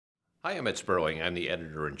Hi, I'm Ed Sperling. I'm the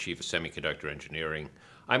editor-in-chief of Semiconductor Engineering.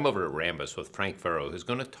 I'm over at Rambus with Frank Ferro, who's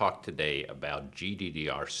going to talk today about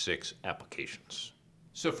GDDR6 applications.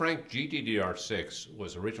 So Frank, GDDR6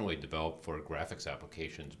 was originally developed for graphics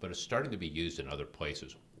applications, but it's starting to be used in other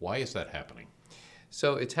places. Why is that happening?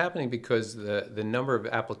 So it's happening because the number of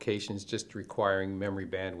applications just requiring memory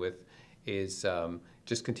bandwidth is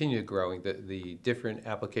just continue growing. The different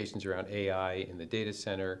applications around AI in the data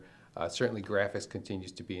center, certainly graphics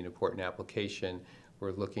continues to be an important application.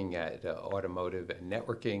 We're looking at automotive and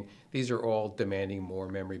networking. These are all demanding more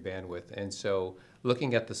memory bandwidth. And so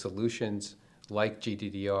looking at the solutions like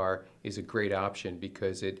GDDR is a great option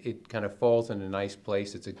because it kind of falls in a nice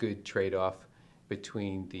place. It's a good trade-off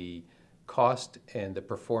between the cost and the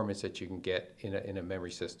performance that you can get in a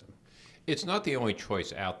memory system. It's not the only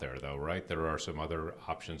choice out there, though, right? There are some other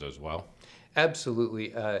options as well. Absolutely.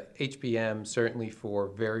 HBM, certainly for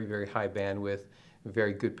very, very high bandwidth,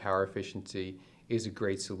 very good power efficiency, is a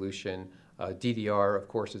great solution. DDR, of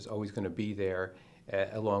course, is always going to be there,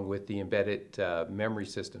 along with the embedded memory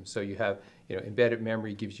system. So you have, embedded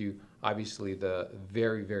memory gives you obviously the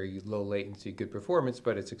very, very low latency, good performance,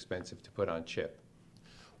 but it's expensive to put on chip.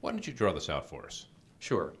 Why don't you draw this out for us?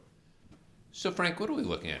 Sure. So Frank, what are we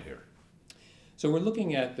looking at here? So we're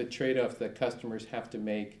looking at the trade-offs that customers have to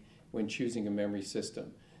make when choosing a memory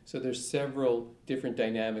system. So there's several different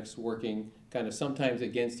dynamics working kind of sometimes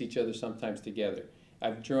against each other, sometimes together.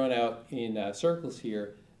 I've drawn out in circles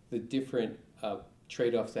here the different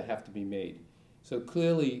trade-offs that have to be made. So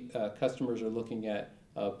clearly customers are looking at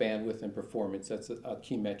bandwidth and performance. That's a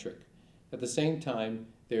key metric. At the same time,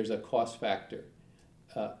 there's a cost factor.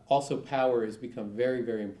 Also, power has become very,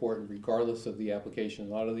 very important regardless of the application.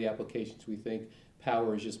 A lot of the applications we think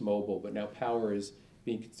power is just mobile, but now power is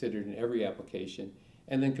being considered in every application.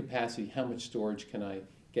 And then capacity, how much storage can I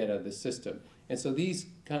get out of the system? And so these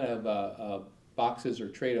kind of boxes or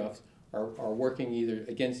trade-offs are working either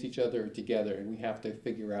against each other or together, and we have to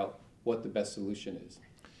figure out what the best solution is.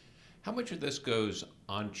 How much of this goes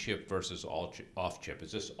on-chip versus off-chip?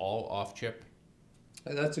 Is this all off-chip?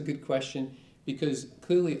 That's a good question, because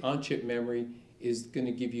clearly on-chip memory is going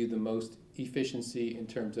to give you the most efficiency in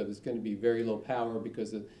terms of it's going to be very low power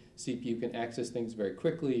because the CPU can access things very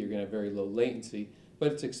quickly. You're going to have very low latency,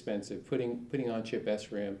 but it's expensive. Putting on-chip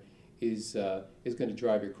SRAM is going to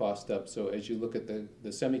drive your cost up. So as you look at the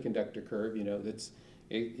semiconductor curve, you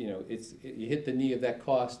hit the knee of that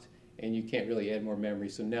cost, and you can't really add more memory.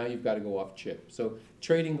 So now you've got to go off-chip. So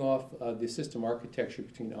trading off the system architecture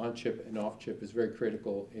between on-chip and off-chip is very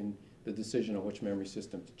critical in the decision on which memory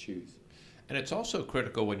system to choose. And it's also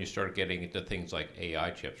critical when you start getting into things like AI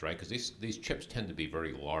chips, right? Because these chips tend to be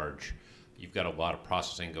very large. You've got a lot of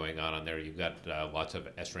processing going on there. You've got lots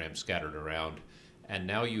of SRAM scattered around. And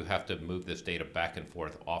now you have to move this data back and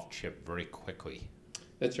forth off chip very quickly.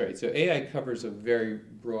 That's right. So AI covers a very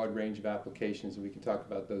broad range of applications, and we can talk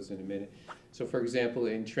about those in a minute. So for example,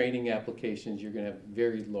 in training applications, you're going to have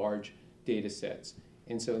very large data sets.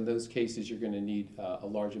 And so in those cases, you're going to need a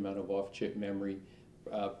large amount of off-chip memory,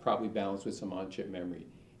 probably balanced with some on-chip memory.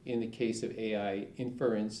 In the case of AI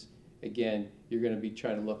inference, again, you're going to be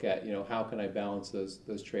trying to look at, how can I balance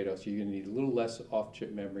those trade-offs? You're going to need a little less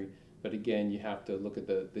off-chip memory, but again, you have to look at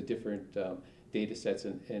the different data sets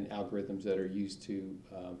and algorithms that are used to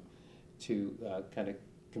kind of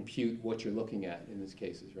compute what you're looking at in these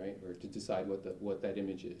cases, right? Or to decide what that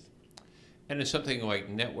image is. And in something like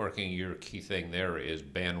networking, your key thing there is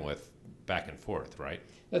bandwidth back and forth, right?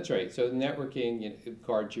 That's right. So networking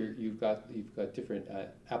cards, you've got different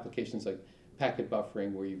applications like packet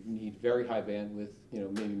buffering, where you need very high bandwidth,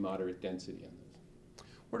 maybe moderate density on those.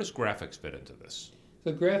 Where does graphics fit into this?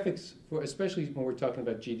 So graphics, especially when we're talking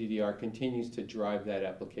about GDDR, continues to drive that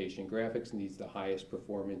application. Graphics needs the highest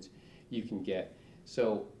performance you can get.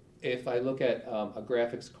 So if I look at a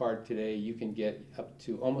graphics card today, you can get up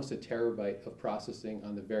to almost a terabyte of processing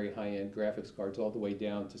on the very high-end graphics cards, all the way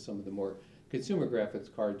down to some of the more consumer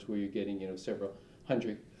graphics cards where you're getting several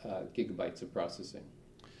hundred gigabytes of processing.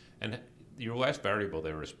 And your last variable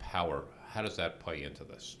there is power. How does that play into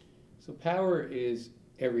this? So power is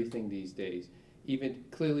everything these days. Even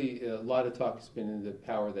clearly, a lot of talk has been in the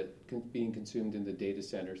power that being consumed in the data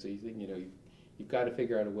center. So you think, you've got to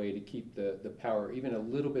figure out a way to keep the power, even a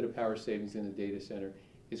little bit of power savings in the data center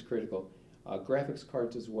is critical. Graphics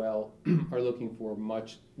cards as well are looking for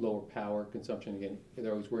much lower power consumption. Again,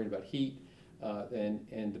 they're always worried about heat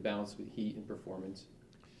and the balance with heat and performance.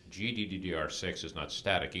 GDDR6 is not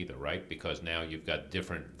static either, right? Because now you've got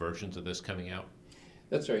different versions of this coming out.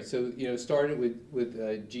 That's right. So started with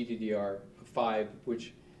GDDR5,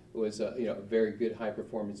 which was a very good high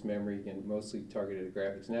performance memory, again, mostly targeted at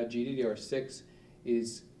graphics. Now GDDR6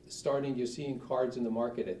 is starting, you're seeing cards in the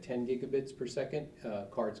market at 10 gigabits per second,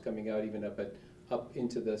 cards coming out even up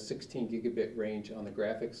into the 16 gigabit range on the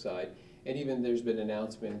graphics side, and even there's been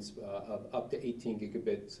announcements of up to 18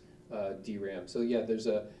 gigabits DRAM. So yeah, there's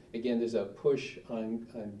a push on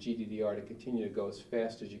GDDR to continue to go as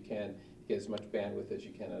fast as you can, get as much bandwidth as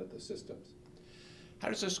you can out of the systems. How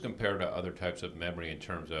does this compare to other types of memory in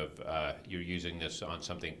terms of you're using this on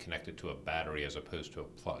something connected to a battery as opposed to a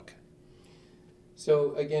plug?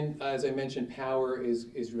 So again, as I mentioned, power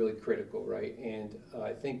is really critical, right? And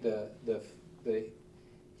I think the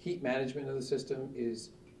heat management of the system is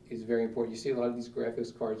very important. You see a lot of these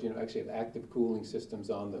graphics cards, actually have active cooling systems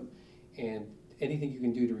on them, and anything you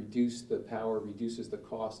can do to reduce the power reduces the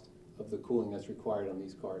cost of the cooling that's required on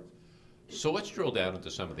these cards. So let's drill down into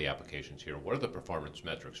some of the applications here. What are the performance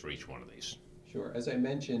metrics for each one of these? Sure. As I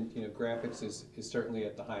mentioned, graphics is certainly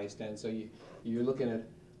at the highest end. So you're looking at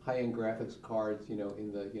high-end graphics cards, in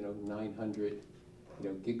the 900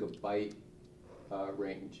 gigabyte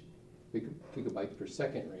range, gigabytes per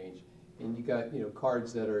second range, and you got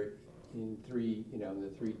cards that are in the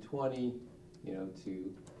 320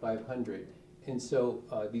 to 500, and so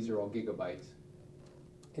these are all gigabytes.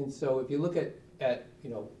 And so if you look at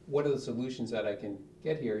what are the solutions that I can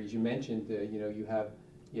get here, as you mentioned, you have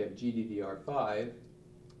GDDR5,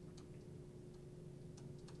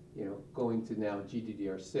 going to now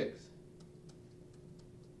GDDR6.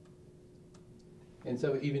 And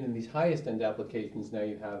so even in these highest end applications, now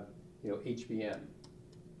you have HBM.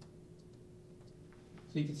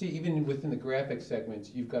 So you can see even within the graphics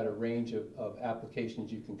segments, you've got a range of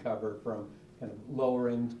applications you can cover, from kind of lower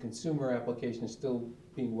end consumer applications still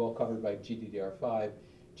being well covered by GDDR5,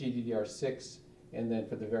 GDDR6, and then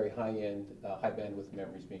for the very high end, high bandwidth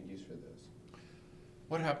memories being used for those.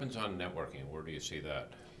 What happens on networking? Where do you see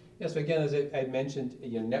that? Yes, so again, as I mentioned,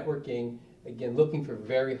 networking, again, looking for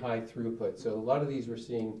very high throughput. So a lot of these we're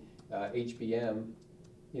seeing HBM,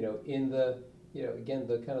 in the, again,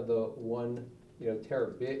 the kind of the 1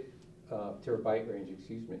 terabyte range,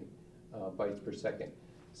 bytes per second.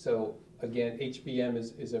 So again, HBM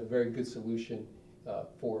is a very good solution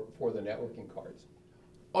for the networking cards.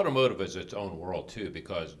 Automotive is its own world too,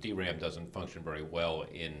 because DRAM doesn't function very well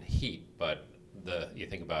in heat, but you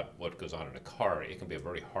think about what goes on in a car, it can be a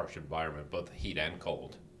very harsh environment, both heat and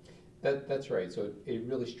cold. That's right. So it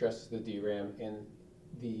really stresses the DRAM, and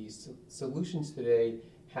the solutions today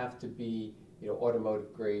have to be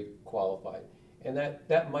automotive grade qualified, and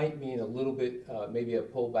that might mean a little bit maybe a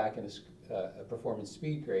pullback in a performance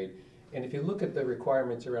speed grade. And if you look at the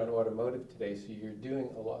requirements around automotive today, so you're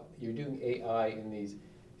doing AI in these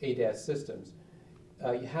ADAS systems.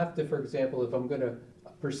 You have to, for example, if I'm going to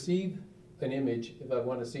perceive an image, if I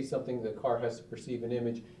want to see something, the car has to perceive an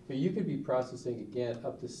image. You could be processing, again,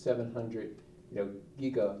 up to 700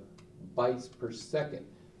 gigabytes per second.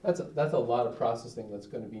 That's a lot of processing that's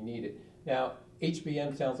going to be needed. Now,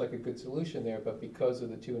 HBM sounds like a good solution there, but because of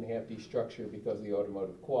the 2.5D structure, because of the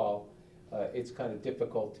automotive qual, it's kind of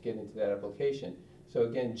difficult to get into that application. So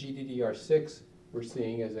again, GDDR6 we're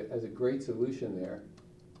seeing as a great solution there.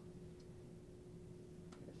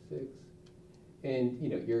 6. And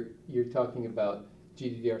you're talking about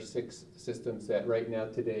GDDR6 systems that right now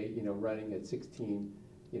today running at 16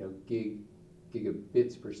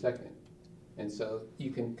 gigabits per second, and so you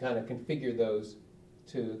can kind of configure those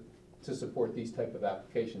to support these type of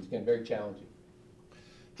applications. Again, very challenging.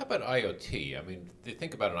 How about IoT? I mean,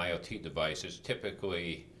 think about an IoT device. It's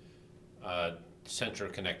typically sensor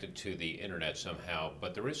connected to the internet somehow,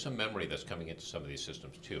 but there is some memory that's coming into some of these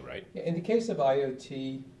systems too, right? In the case of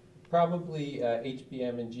IoT, probably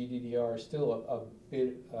HBM and GDDR are still a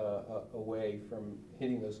bit away from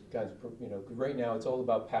hitting those kinds of, right now it's all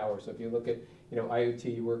about power. So if you look at,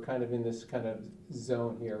 IoT, we're kind of in this kind of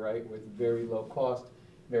zone here, right, with very low cost,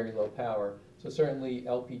 very low power. So certainly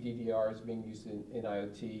LPDDR is being used in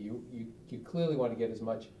IoT. You clearly want to get as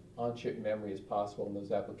much on-chip memory as possible in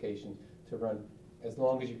those applications to run as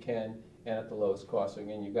long as you can and at the lowest cost. So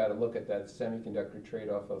again, you've got to look at that semiconductor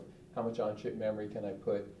trade-off of how much on-chip memory can I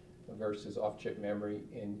put versus off-chip memory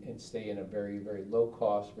and stay in a very, very low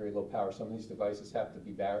cost, very low power. Some of these devices have to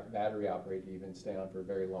be battery operated to even stay on for a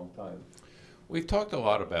very long time. We've talked a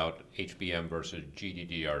lot about HBM versus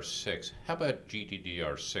GDDR6. How about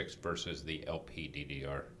GDDR6 versus the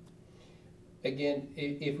LPDDR? Again,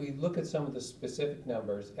 if we look at some of the specific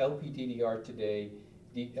numbers, LPDDR today,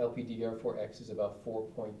 LPDDR4X is about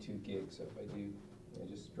 4.2 gigs. So if I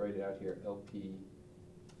just write it out here,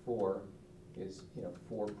 LP4 is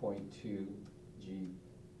 4.2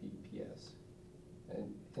 Gbps,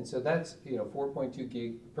 and And so that's 4.2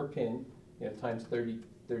 gig per pin, times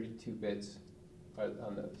 32 bits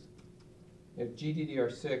on those. If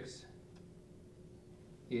GDDR6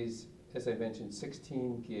 is, as I mentioned,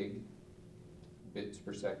 16 gig bits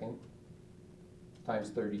per second times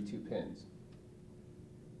 32 pins.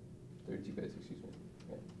 32 bits, excuse me.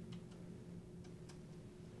 Yeah.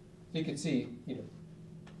 So you can see,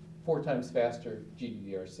 4 times faster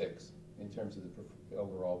GDDR6 in terms of the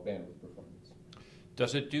overall bandwidth performance.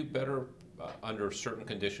 Does it do better under certain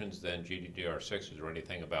conditions than GDDR6? Is there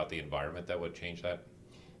anything about the environment that would change that?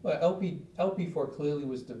 Well, LP4 clearly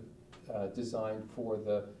was designed for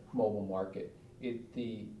the mobile market.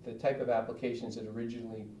 The type of applications it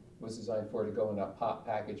originally was designed for to go in a POP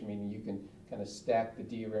package, meaning you can kind of stack the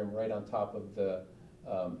DRAM right on top of the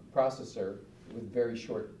processor with very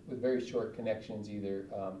short connections, either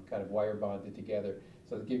kind of wire bonded together.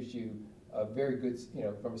 So it gives you a very good,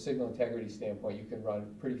 from a signal integrity standpoint, you can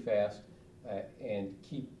run pretty fast and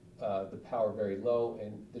keep the power very low.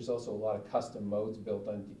 And there's also a lot of custom modes built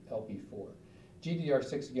on LP4.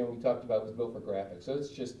 GDDR6, again, we talked about, was built for graphics. So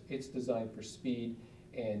it's designed for speed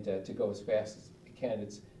and to go as fast as it can.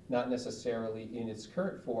 It's not necessarily in its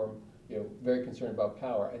current form, very concerned about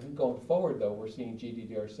power. I think going forward, though, we're seeing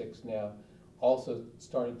GDDR6 now also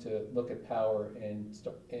starting to look at power, and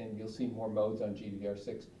you'll see more modes on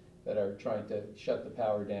GDDR6 that are trying to shut the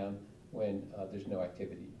power down when there's no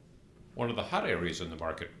activity. One of the hot areas in the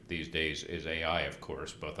market these days is AI, of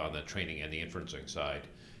course, both on the training and the inferencing side.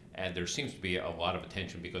 And there seems to be a lot of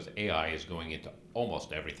attention because AI is going into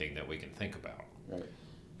almost everything that we can think about. Right.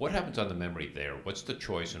 What happens on the memory there? What's the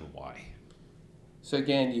choice and why? So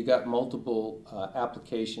again, you got multiple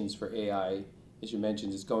applications for AI, as you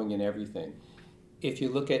mentioned, is going in everything. If you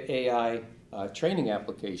look at AI training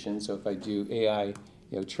applications, so if I do AI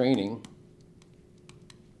training,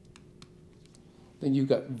 then you've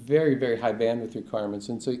got very, very high bandwidth requirements.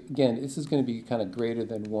 And so again, this is going to be kind of greater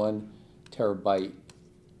than 1 terabyte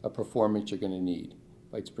of performance you're going to need,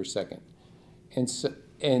 bytes per second.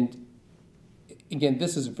 And again,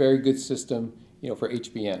 this is a very good system, for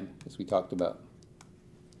HBM, as we talked about.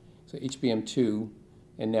 So HBM2,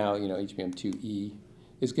 and now HBM2E,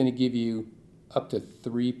 is going to give you up to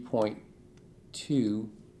 3.2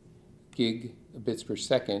 gigabits per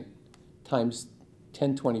second times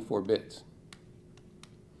 1024 bits.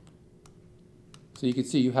 So you can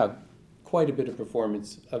see you have quite a bit of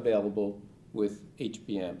performance available with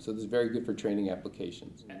HBM. So this is very good for training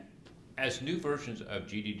applications. As new versions of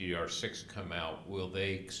GDDR6 come out, will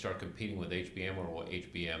they start competing with HBM, or will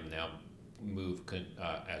HBM now move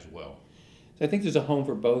as well? So I think there's a home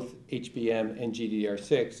for both HBM and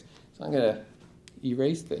GDDR6. So I'm going to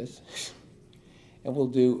erase this, and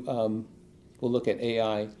we'll look at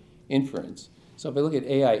AI inference. So if I look at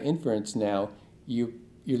AI inference now, you're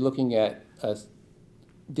looking at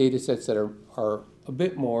data sets that are a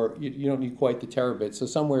bit more, you don't need quite the terabit, so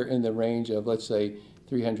somewhere in the range of, let's say,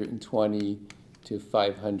 320 to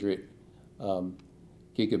 500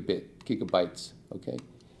 gigabytes, okay?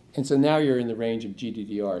 And so now you're in the range of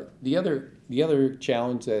GDDR. The other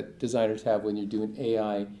challenge that designers have when you're doing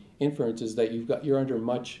AI inference is that you're under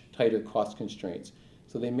much tighter cost constraints.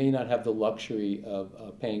 So they may not have the luxury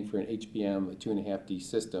of paying for an HBM, a 2.5D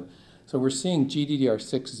system. So we're seeing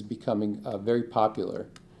GDDR6 is becoming very popular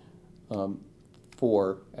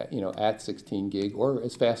for, at 16 gig or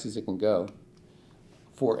as fast as it can go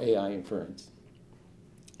for AI inference.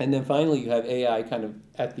 And then finally you have AI kind of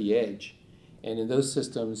at the edge. And in those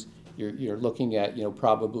systems, you're looking at,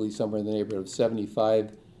 probably somewhere in the neighborhood of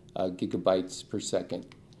 75 gigabytes per second.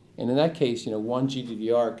 And in that case, 1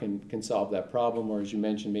 GDDR can solve that problem, or as you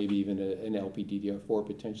mentioned, maybe even an LPDDR4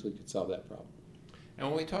 potentially could solve that problem. And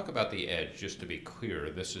when we talk about the edge, just to be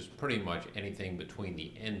clear, this is pretty much anything between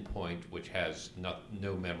the endpoint, which has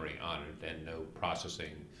no memory on it and no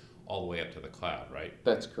processing, all the way up to the cloud, right?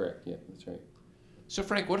 That's correct, yeah, that's right. So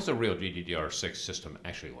Frank, what does a real GDDR6 system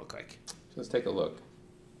actually look like? So let's take a look.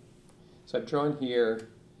 So I've drawn here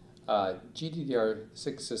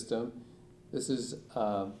GDDR6 system. This is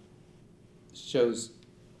shows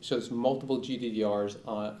multiple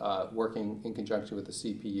GDDRs working in conjunction with the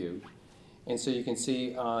CPU. And so you can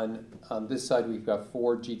see on this side we've got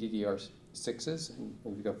 4 GDDR6s, and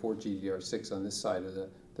we've got 4 GDDR6 on this side of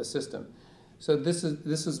the system. So this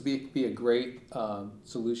would be a great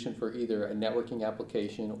solution for either a networking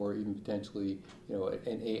application or even potentially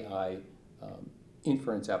an AI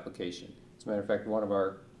inference application. As a matter of fact, one of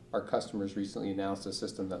our customers recently announced a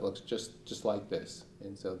system that looks just like this,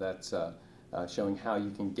 and so that's showing how you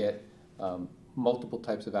can get multiple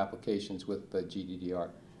types of applications with the GDDR.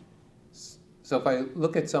 So if I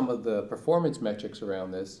look at some of the performance metrics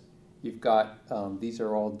around this, you've got, these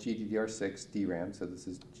are all GDDR6 DRAM, so this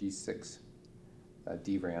is G6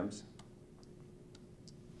 DRAMs.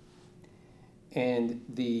 And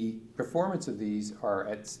the performance of these are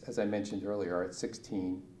at, as I mentioned earlier, are at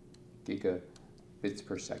 16 gigabits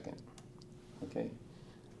per second. Okay,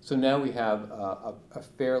 so now we have a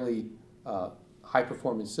fairly high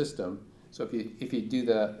performance system. So if you do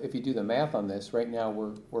the math on this, right now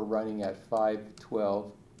we're running at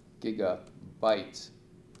 512 gigabytes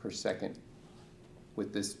per second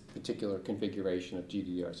with this particular configuration of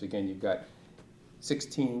GDDR. So again, you've got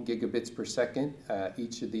 16 gigabits per second.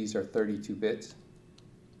 Each of these are 32 bits.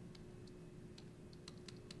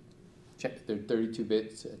 They're 32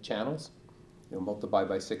 bits channels. Multiply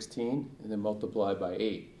by 16 and then multiply by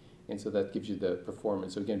 8. And so that gives you the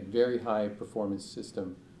performance. So again, very high performance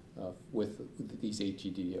system with these 8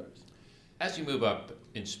 GDDRs. As you move up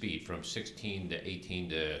in speed from 16 to 18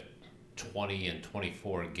 to 20 and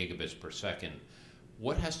 24 gigabits per second,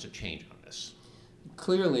 what has to change on this?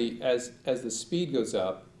 Clearly, as the speed goes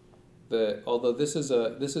up, although this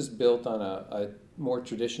is built on a more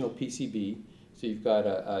traditional PCB, so you've got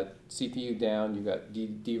a CPU down, you've got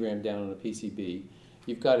DRAM down on a PCB,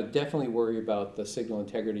 you've got to definitely worry about the signal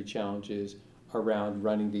integrity challenges around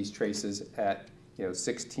running these traces at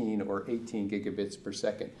 16 or 18 gigabits per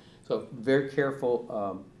second. So very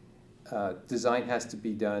careful design has to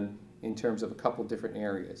be done in terms of a couple different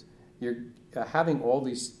areas. You're having all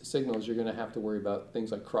these signals, you're going to have to worry about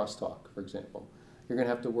things like crosstalk, for example. You're going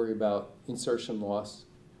to have to worry about insertion loss.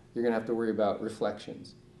 You're going to have to worry about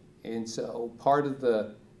reflections. And so part of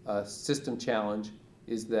the system challenge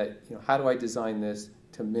is that, how do I design this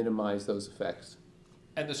to minimize those effects?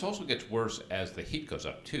 And this also gets worse as the heat goes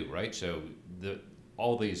up too, right? So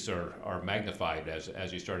all these are magnified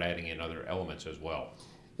as you start adding in other elements as well.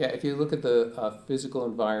 Yeah, if you look at the physical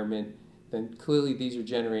environment, then clearly these are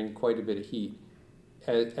generating quite a bit of heat.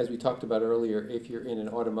 As we talked about earlier, if you're in an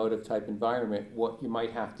automotive type environment, what you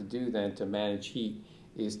might have to do then to manage heat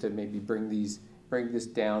is to maybe bring this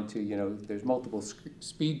down to, there's multiple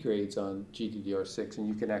speed grades on GDDR6, and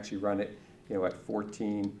you can actually run it, at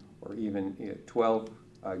 14 or even 12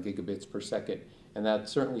 gigabits per second. And that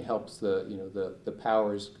certainly helps the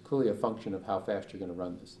power is clearly a function of how fast you're going to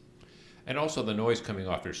run this. And also the noise coming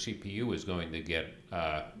off your CPU is going to get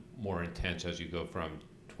more intense as you go from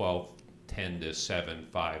 12, 10 to 7,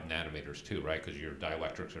 5 nanometers too, right? Because your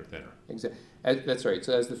dielectrics are thinner. Exactly. That's right.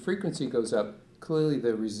 So as the frequency goes up, clearly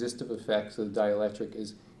the resistive effects of the dielectric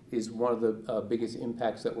is one of the biggest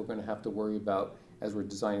impacts that we're going to have to worry about as we're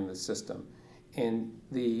designing the system. And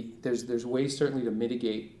there's ways certainly to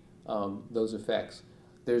mitigate those effects.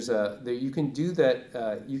 You can do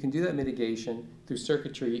that mitigation through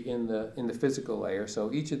circuitry in the physical layer.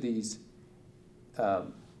 So each of these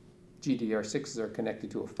GDDR6s are connected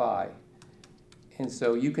to a PHY, and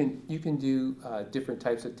so you can do different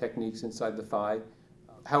types of techniques inside the PHY.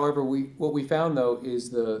 However, what we found though is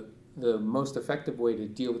the most effective way to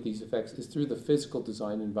deal with these effects is through the physical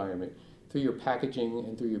design environment. Through your packaging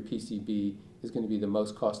and through your PCB is going to be the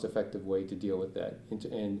most cost-effective way to deal with that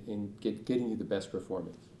and getting you the best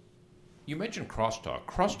performance. You mentioned crosstalk.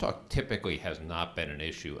 Crosstalk typically has not been an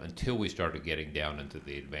issue until we started getting down into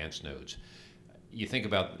the advanced nodes. You think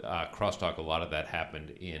about crosstalk, a lot of that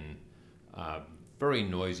happened in very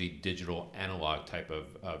noisy digital analog type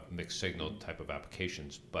of mixed signal type of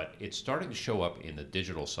applications, but it's starting to show up in the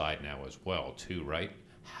digital side now as well too, right?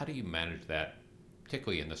 How do you manage that,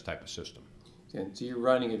 particularly in this type of system? And so you're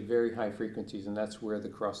running at very high frequencies, and that's where the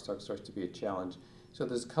crosstalk starts to be a challenge. So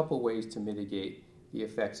there's a couple ways to mitigate the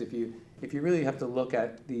effects. If you really have to look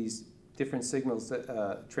at these different signals,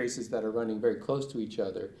 traces that are running very close to each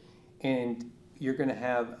other, and you're going to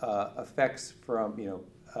have effects from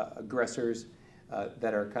aggressors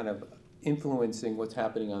that are kind of influencing what's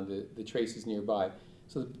happening on the traces nearby.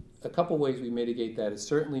 So a couple ways we mitigate that is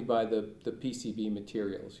certainly by the PCB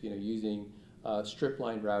materials. Using strip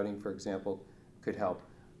line routing, for example, could help.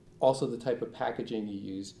 Also, the type of packaging you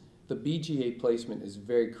use. The BGA placement is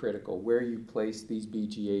very critical, where you place these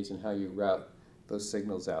BGAs and how you route those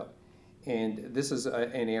signals out. And this is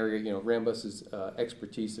an area, Rambus's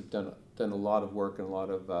expertise have done a lot of work and a lot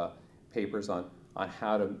of papers on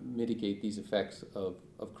how to mitigate these effects of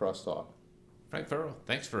crosstalk. Frank Ferro,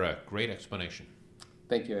 thanks for a great explanation.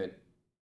 Thank you, Ed.